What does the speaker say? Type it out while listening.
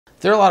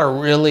There are a lot of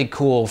really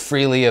cool,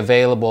 freely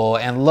available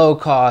and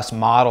low-cost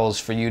models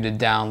for you to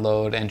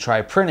download and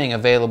try printing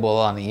available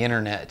on the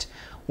internet.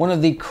 One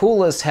of the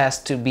coolest has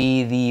to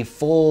be the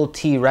full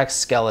T-Rex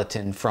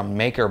skeleton from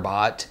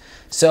MakerBot,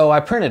 so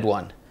I printed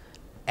one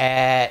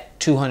at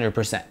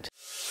 200%.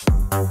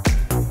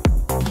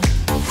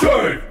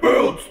 Safe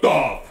build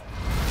stuff!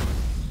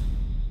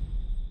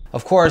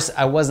 Of course,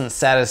 I wasn't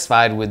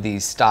satisfied with the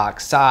stock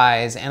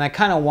size, and I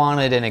kind of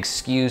wanted an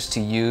excuse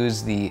to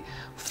use the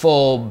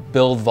full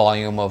build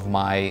volume of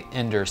my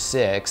Ender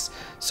 6,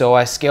 so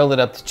I scaled it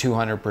up to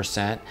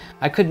 200%.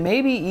 I could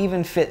maybe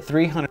even fit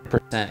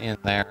 300% in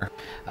there,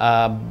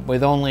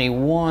 with only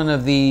one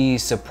of the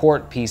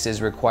support pieces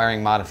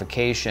requiring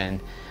modification,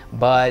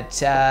 but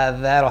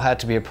that'll have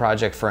to be a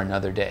project for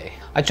another day.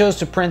 I chose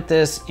to print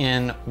this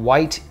in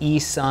white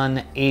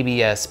eSun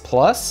ABS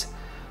Plus,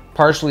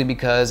 partially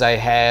because I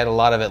had a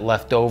lot of it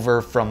left over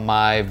from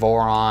my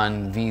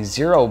Voron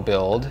V0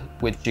 build,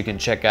 which you can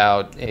check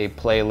out a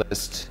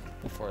playlist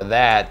for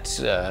that,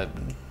 I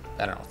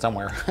don't know,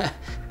 somewhere.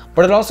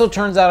 But it also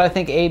turns out I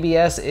think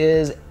ABS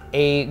is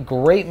a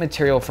great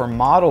material for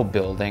model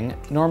building.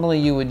 Normally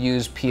you would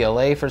use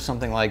PLA for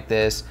something like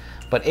this,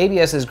 but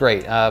ABS is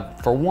great.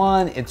 For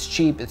one, it's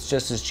cheap, it's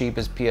just as cheap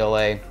as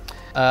PLA.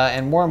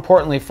 And more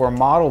importantly for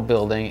model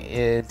building,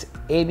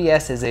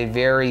 ABS is a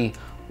very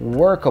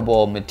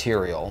workable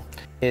material.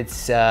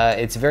 It's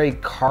very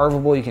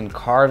carvable. You can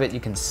carve it,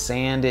 you can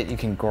sand it, you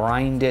can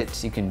grind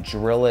it, you can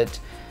drill it,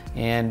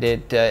 and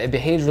it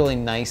behaves really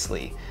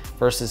nicely.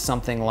 Versus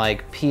something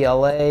like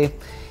PLA,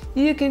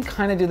 you can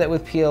kind of do that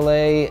with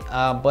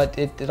PLA, but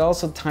it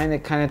also kind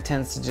of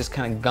tends to just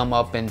kind of gum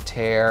up and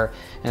tear,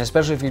 and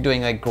especially if you're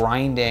doing like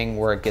grinding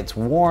where it gets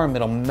warm,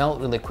 it'll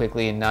melt really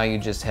quickly, and now you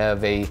just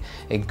have a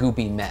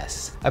goopy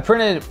mess. I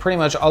printed pretty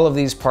much all of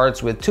these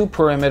parts with 2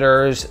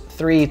 perimeters,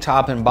 3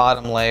 top and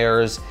bottom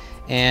layers,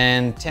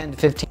 and 10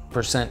 to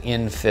 15%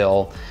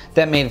 infill.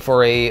 That made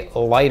for a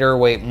lighter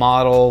weight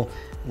model,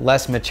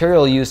 less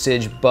material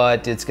usage,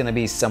 but it's going to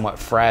be somewhat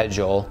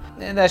fragile.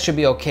 And that should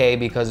be okay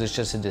because it's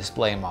just a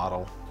display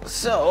model.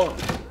 So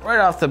right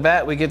off the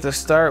bat, we get to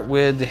start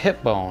with the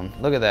hip bone.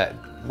 Look at that.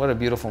 What a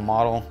beautiful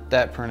model.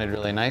 That printed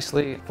really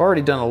nicely. I've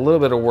already done a little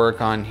bit of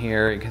work on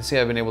here. You can see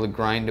I've been able to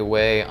grind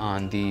away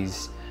on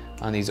these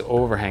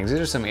overhangs. These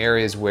are some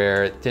areas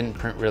where it didn't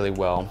print really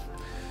well.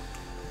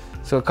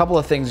 So a couple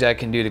of things I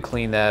can do to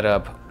clean that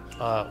up.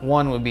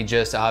 One would be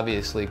just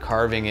obviously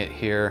carving it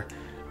here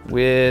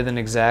with an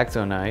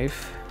X-Acto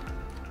knife.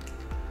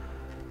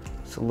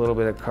 It's a little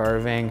bit of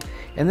carving,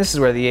 and this is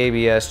where the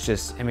ABS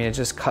just, I mean, it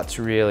just cuts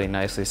really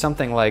nicely.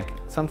 Something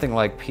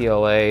like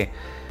PLA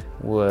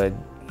would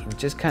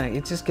just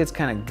gets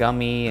kind of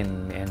gummy,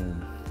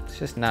 and it's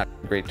just not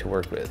great to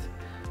work with.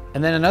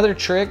 And then another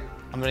trick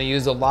I'm going to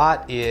use a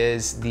lot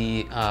is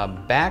the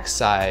back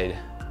side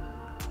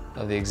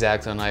of the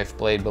X-Acto knife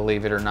blade.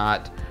 Believe it or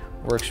not,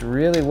 works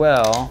really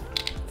well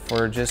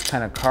for just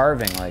kind of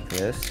carving like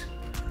this.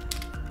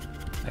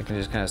 I can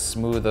just kind of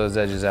smooth those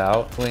edges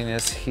out. Clean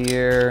this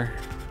here.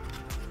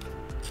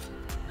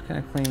 Just kind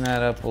of clean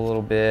that up a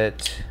little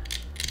bit.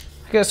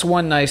 I guess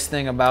one nice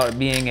thing about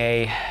being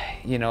a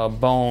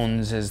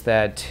bones is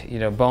that,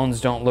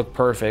 bones don't look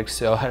perfect.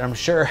 So I'm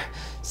sure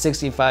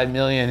 65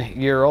 million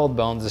year old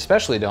bones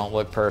especially don't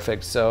look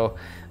perfect. So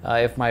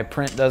if my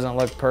print doesn't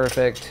look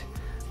perfect,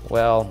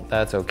 well,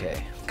 that's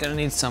okay. Gonna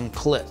need some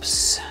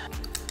clips.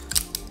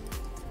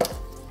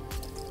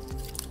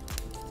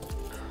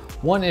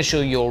 One issue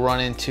you'll run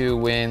into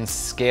when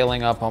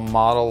scaling up a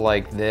model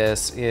like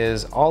this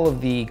is all of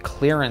the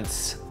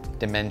clearance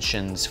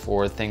dimensions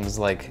for things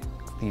like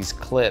these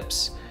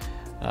clips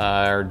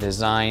are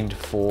designed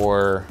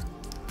for,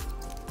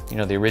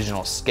 the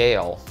original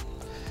scale.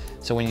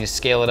 So when you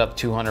scale it up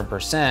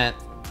 200%,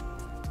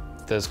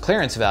 those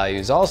clearance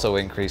values also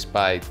increase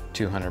by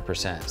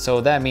 200%.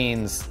 So that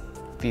means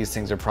these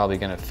things are probably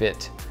gonna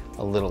fit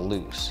a little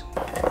loose.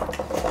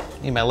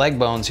 Need my leg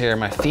bones here,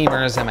 my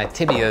femurs and my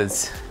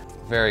tibias.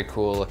 Very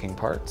cool looking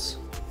parts.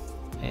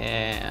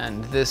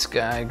 And this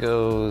guy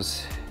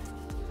goes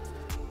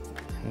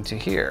into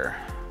here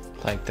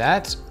like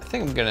that. I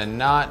think I'm gonna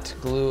not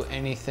glue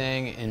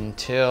anything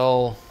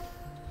until,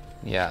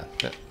 yeah,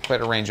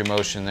 quite a range of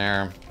motion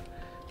there.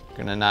 I'm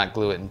gonna not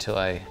glue it until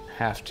I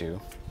have to.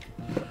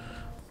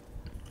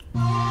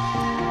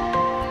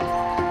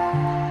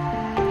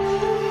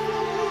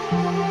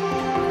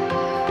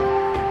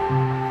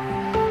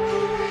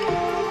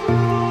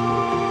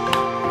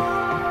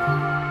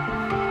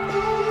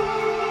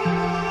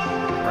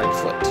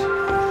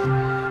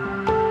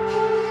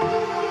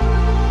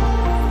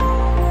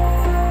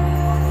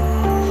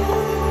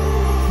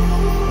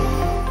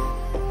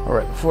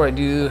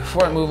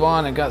 Before I move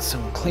on, I got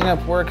some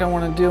cleanup work I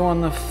want to do on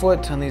the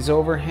foot, on these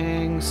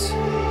overhangs.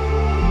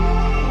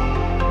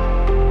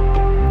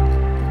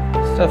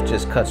 Stuff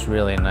just cuts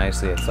really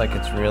nicely. It's like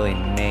it's really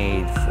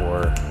made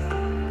for,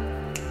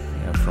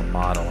 for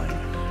modeling.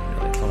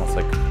 It's almost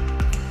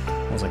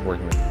like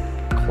working with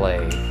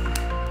clay.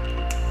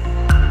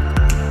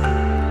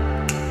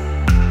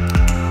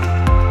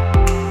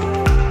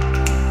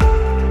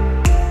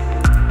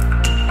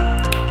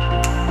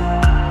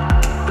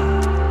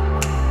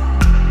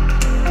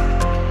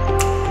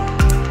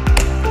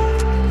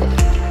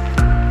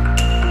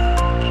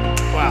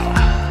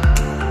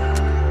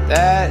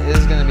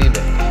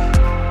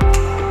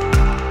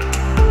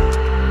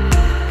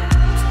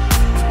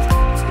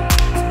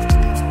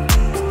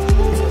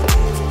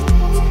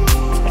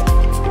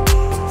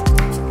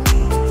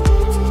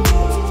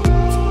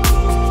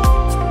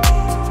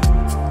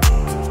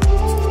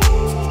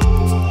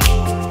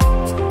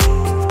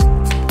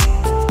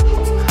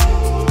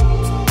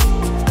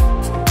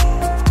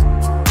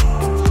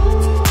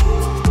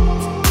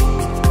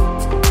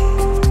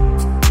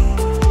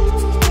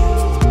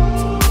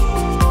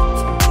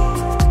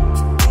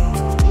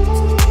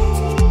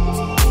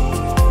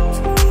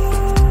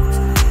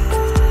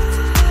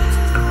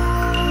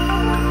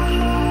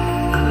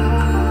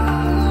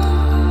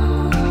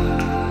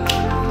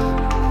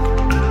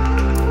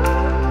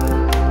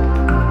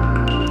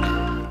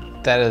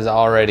 That is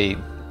already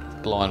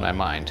blowing my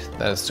mind.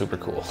 That is super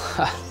cool.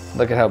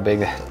 Look at how big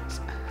that is.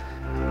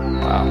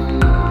 Wow.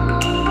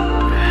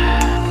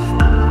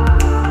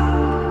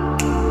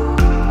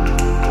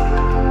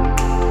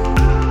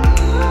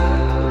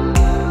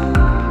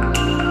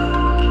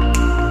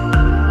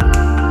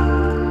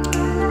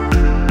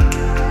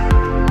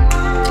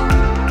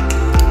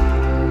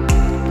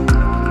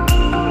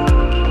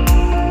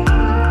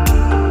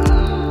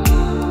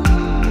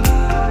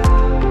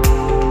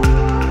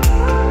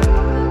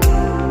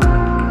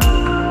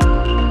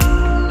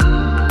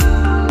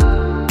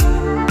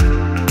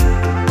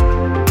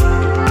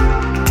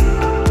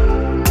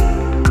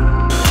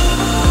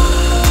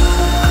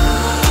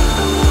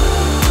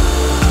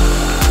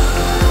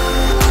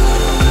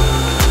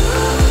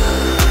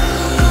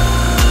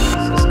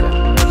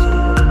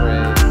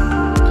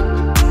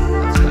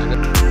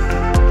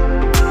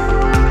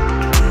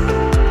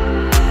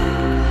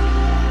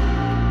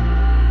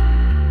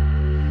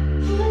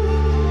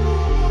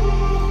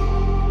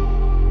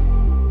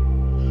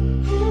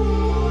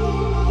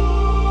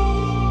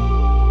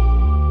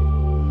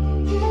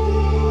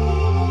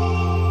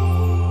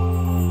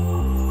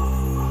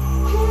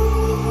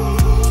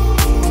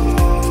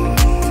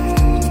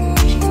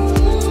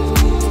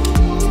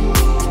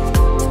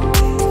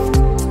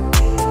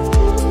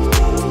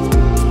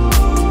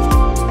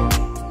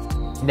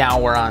 Now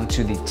we're on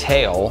to the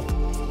tail.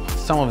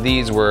 Some of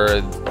these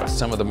were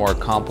some of the more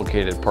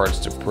complicated parts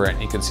to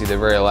print. You can see the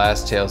very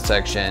last tail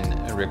section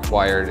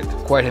required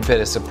quite a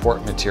bit of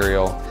support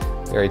material.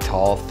 Very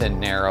tall, thin,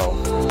 narrow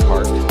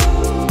part.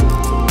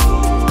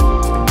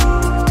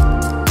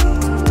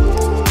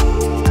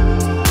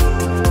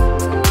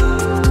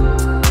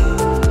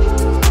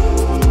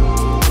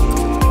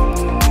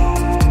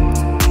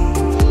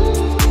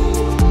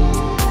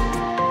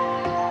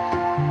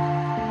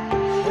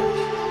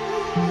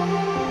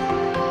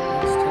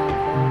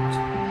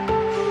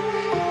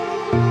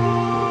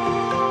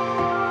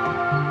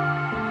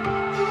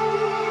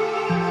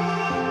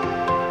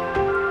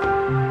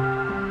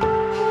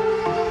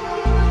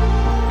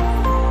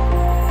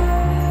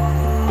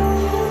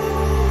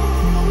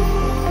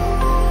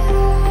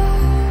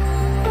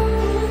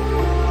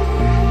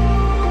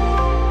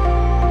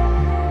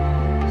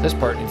 This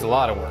part needs a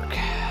lot of work.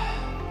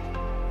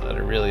 A lot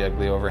of really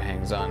ugly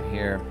overhangs on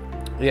here.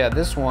 Yeah,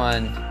 this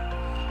one,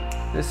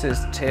 this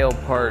is tail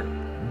part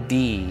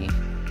B.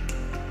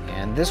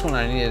 And this one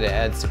I needed to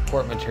add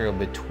support material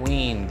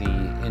between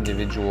the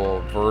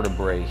individual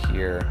vertebrae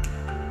here.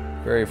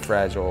 Very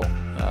fragile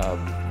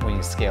when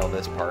you scale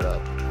this part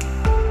up.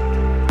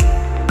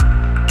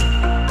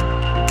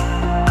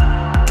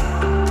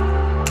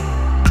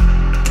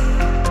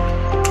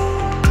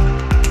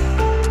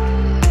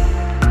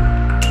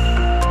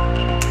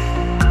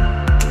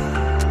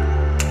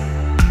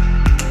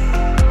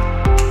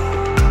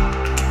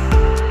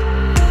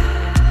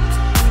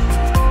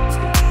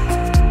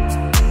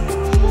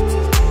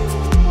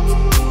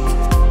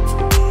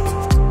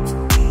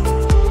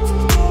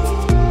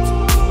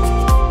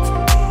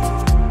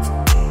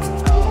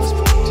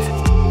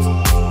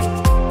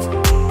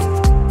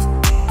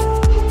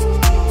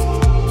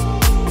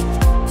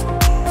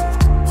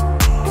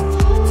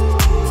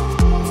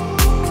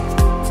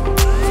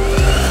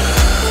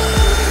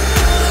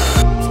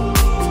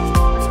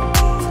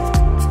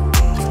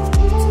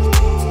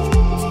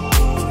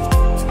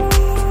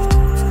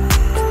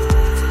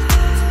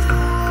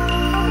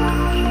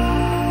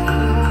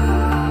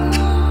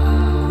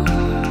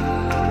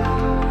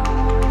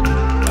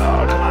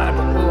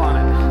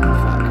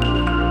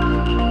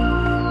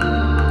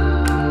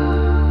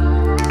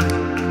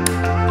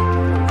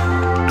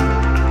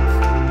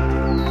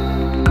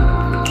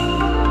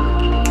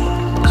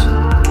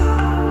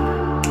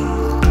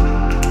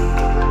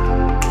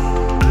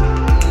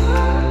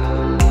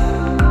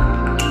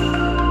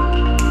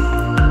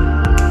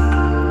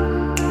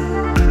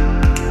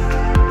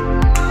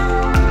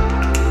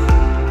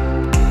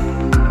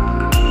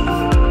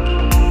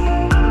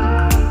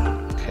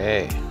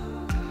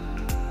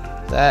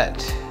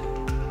 That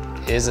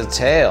is a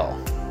tail.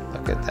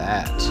 Look at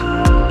that.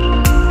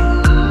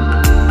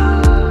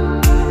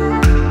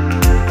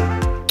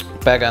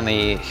 Back on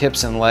the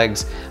hips and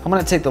legs. I'm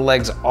gonna take the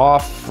legs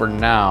off for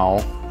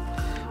now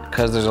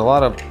because there's a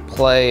lot of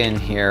play in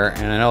here,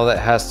 and I know that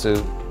has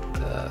to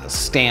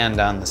stand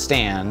on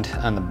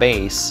the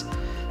base.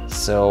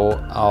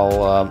 So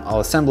I'll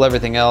assemble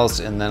everything else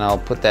and then I'll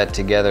put that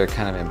together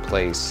kind of in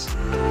place.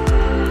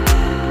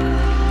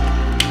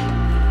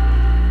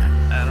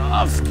 That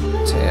off,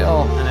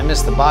 tail, and I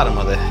missed the bottom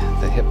of the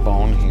hip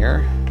bone here.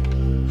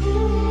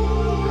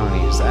 How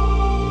many is that?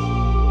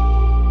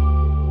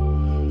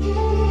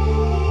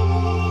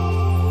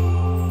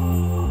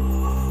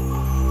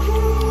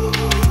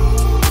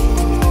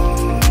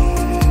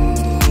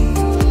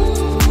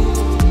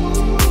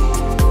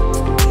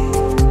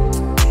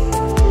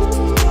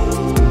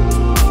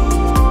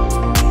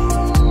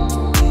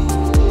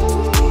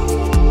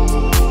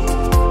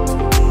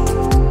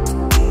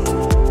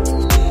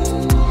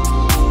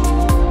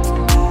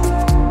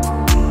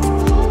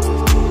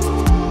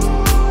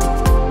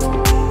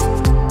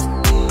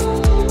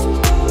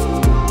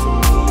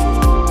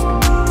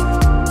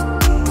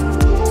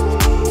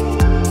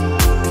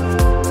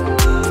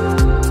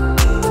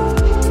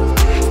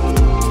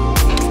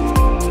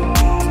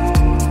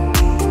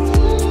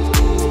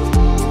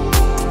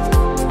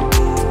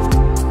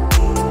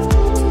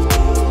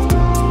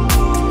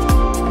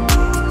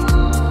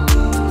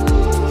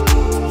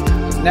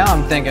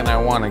 thinking I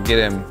want to get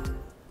him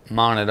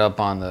mounted up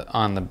on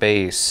the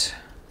base.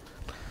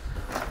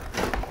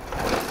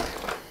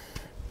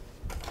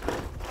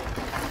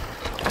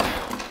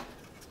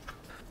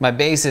 My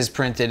base is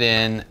printed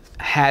in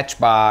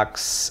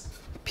Hatchbox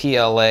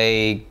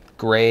PLA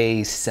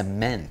gray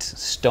cement,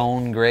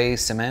 stone gray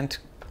cement,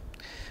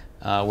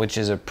 which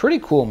is a pretty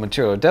cool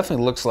material. It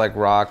definitely looks like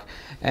rock.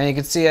 And you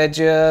can see I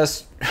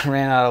just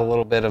ran out a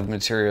little bit of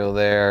material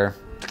there,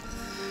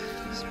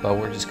 but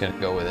we're just gonna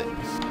go with it.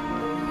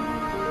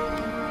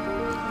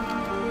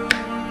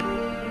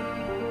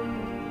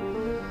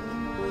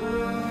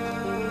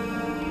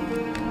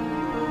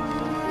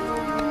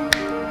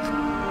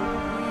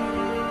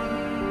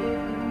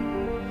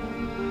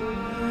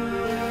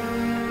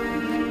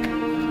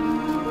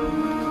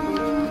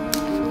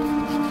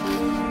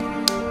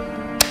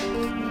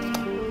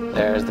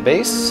 There's the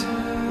base.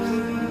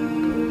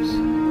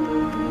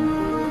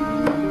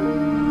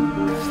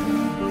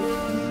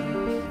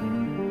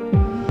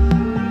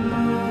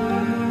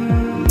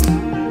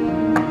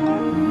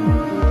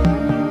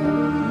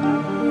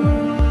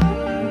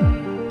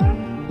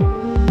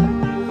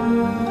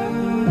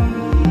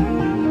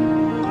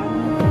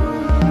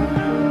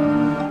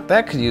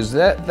 That could use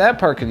that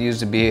part could use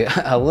to be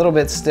a little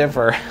bit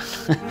stiffer.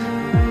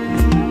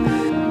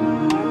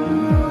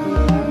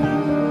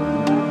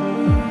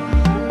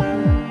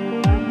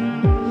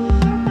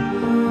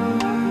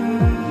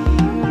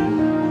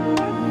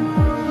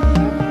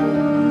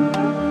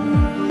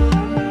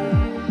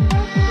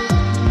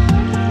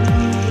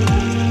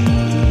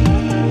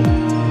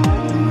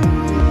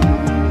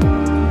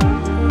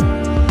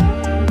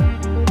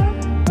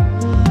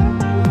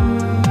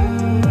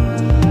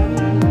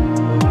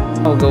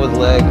 I'll go with the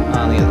leg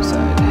on the other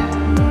side.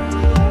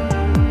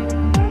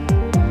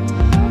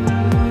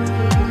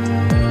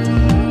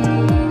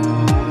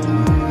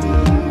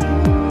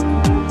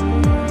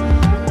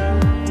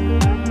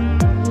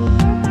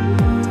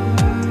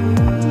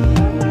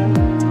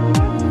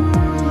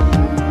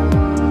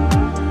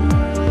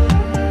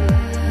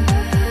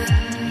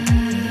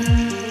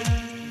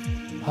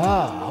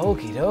 Ah,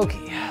 okie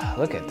dokie.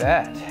 Look at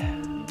that.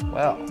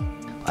 Well,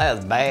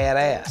 that's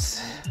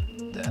badass.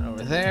 That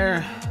over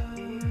there.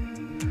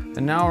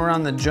 And now we're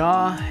on the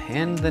jaw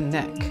and the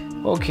neck.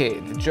 Okay,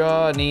 the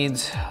jaw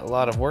needs a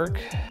lot of work.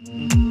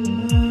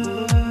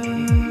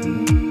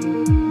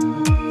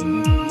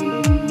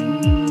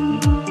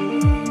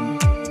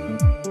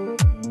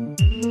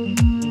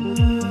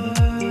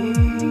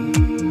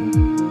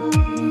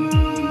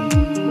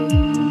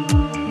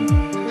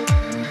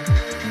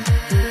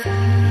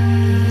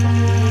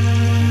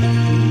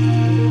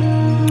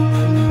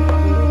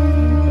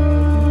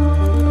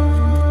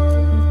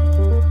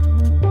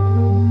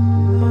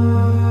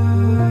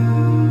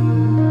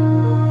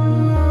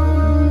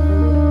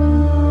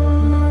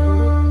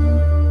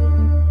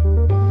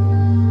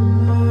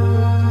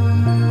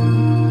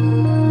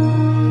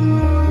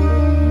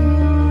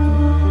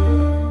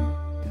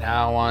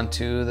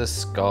 To the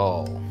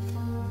skull.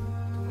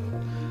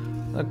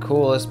 The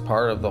coolest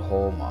part of the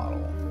whole model.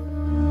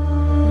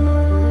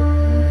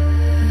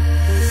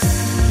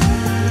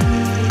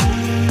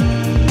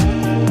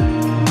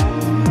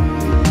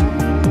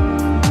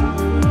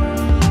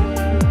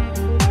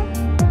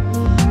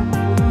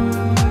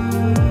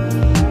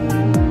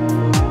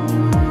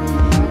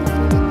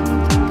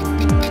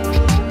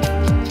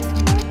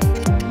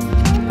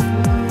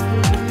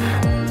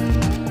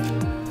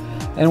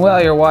 And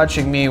while you're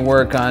watching me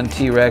work on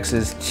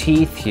T-Rex's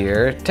teeth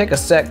here, take a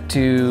sec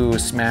to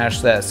smash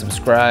that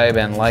subscribe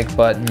and like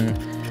button.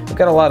 I've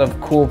got a lot of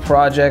cool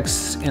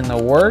projects in the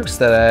works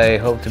that I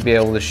hope to be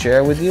able to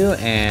share with you.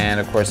 And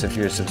of course, if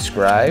you're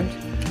subscribed,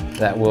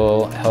 that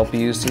will help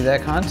you see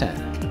that content.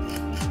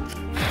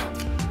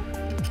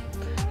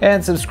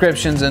 And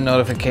subscriptions and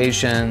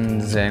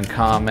notifications and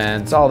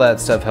comments, all that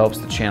stuff helps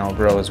the channel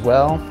grow as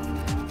well,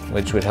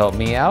 which would help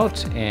me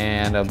out,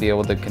 and I'll be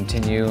able to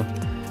continue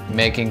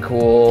making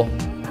cool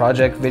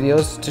project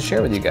videos to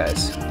share with you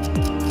guys.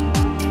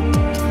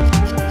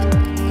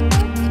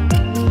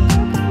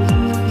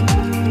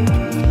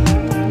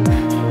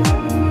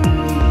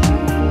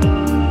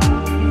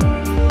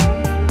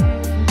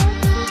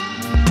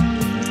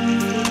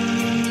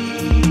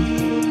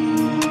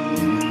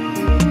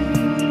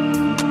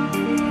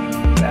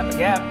 Gap a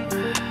gap.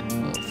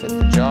 We'll fit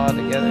the jaw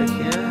together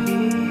here.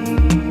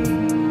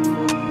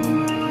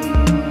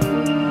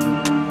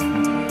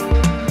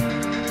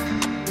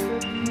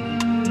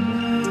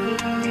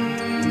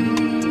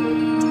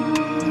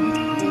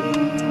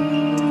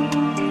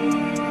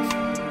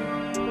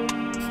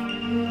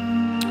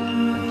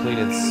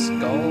 Completed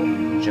skull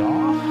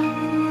jaw.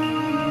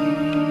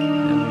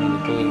 And we need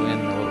to glue in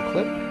the little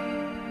clip.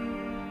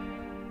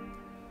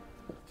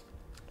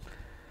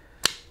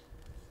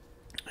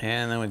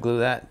 And then we glue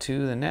that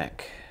to the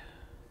neck.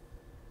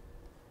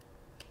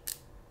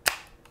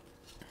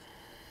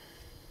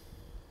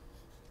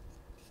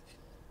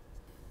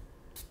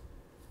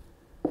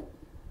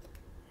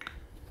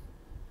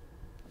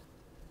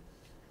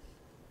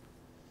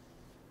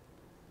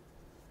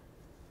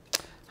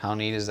 How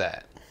neat is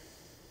that?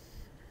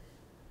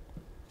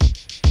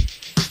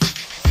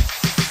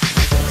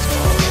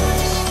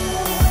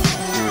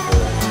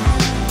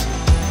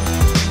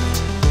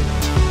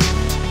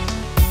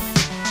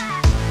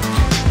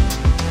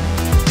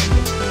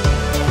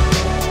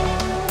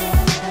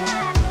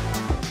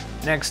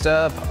 Next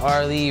up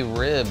are the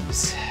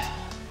ribs.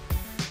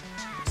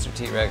 Mr.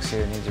 T-Rex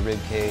here needs a rib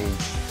cage.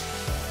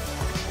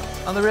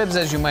 On the ribs,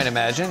 as you might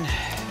imagine,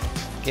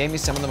 gave me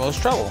some of the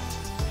most trouble.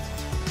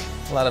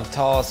 A lot of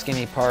tall,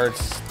 skinny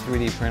parts.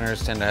 3D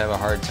printers tend to have a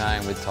hard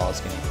time with tall,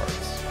 skinny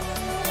parts.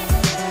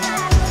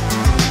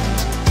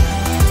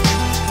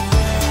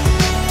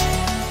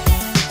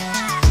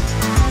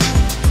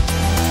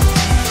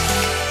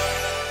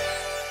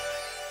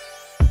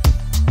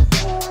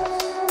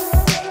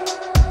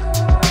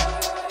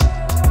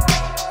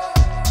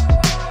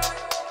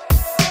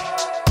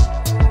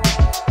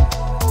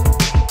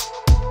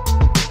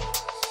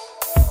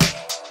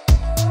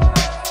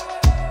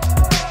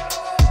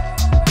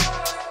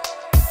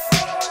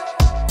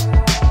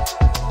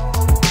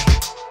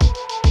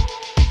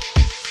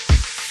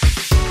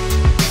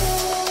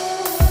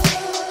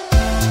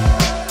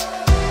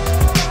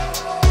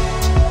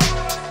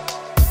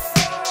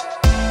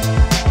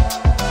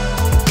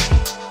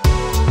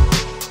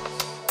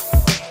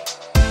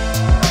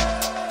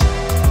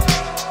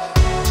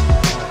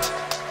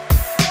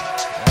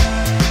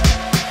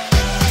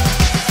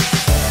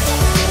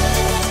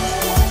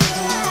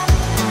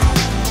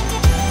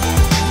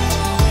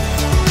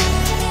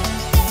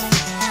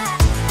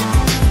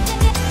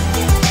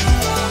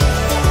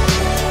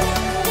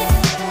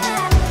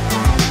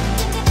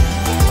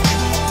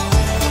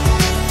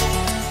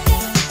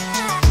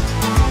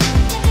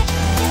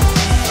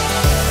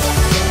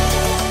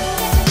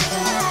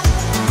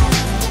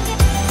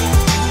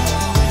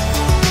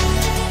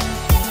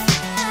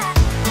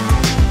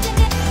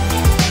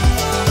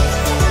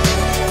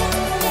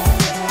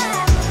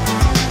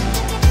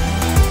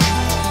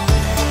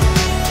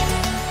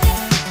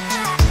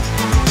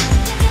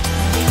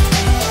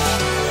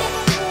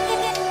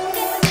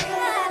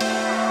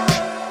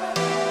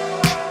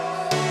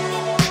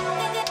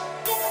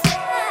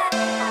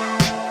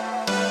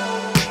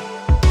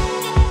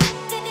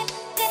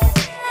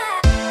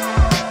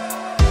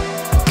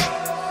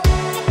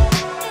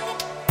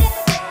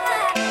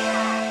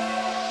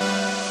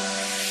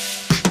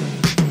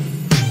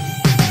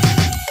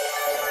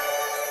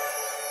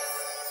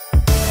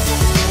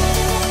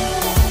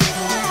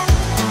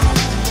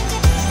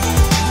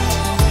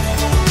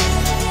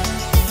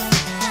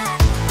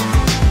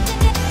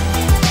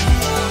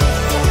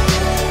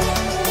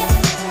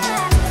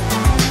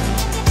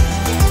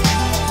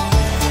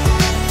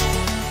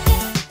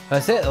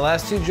 That's it, the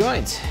last two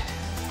joints.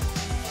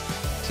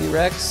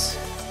 T-Rex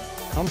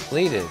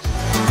completed.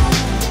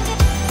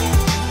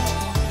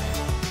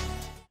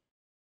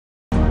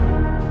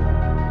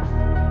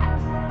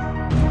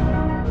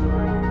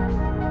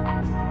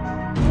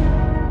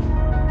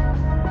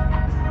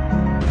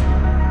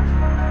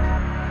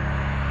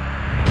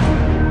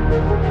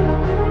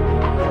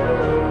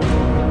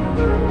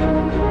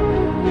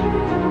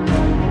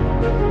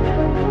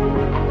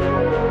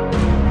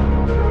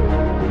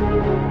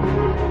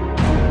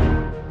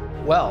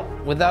 Well,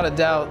 without a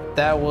doubt,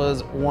 that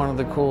was one of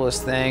the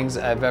coolest things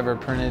I've ever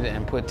printed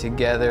and put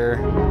together.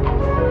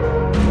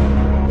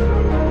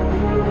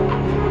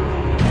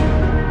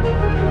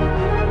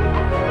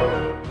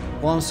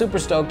 Well, I'm super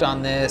stoked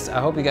on this. I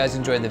hope you guys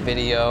enjoyed the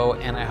video,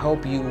 and I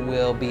hope you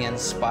will be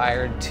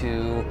inspired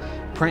to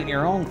print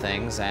your own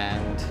things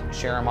and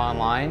share them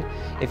online.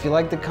 If you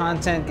like the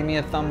content, give me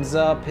a thumbs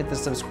up, hit the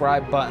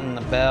subscribe button,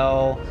 the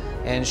bell,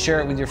 and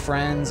share it with your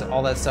friends.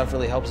 All that stuff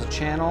really helps the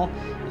channel.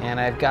 And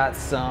I've got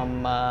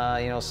some,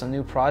 some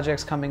new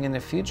projects coming in the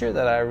future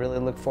that I really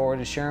look forward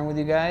to sharing with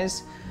you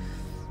guys.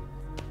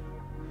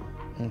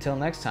 Until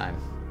next time.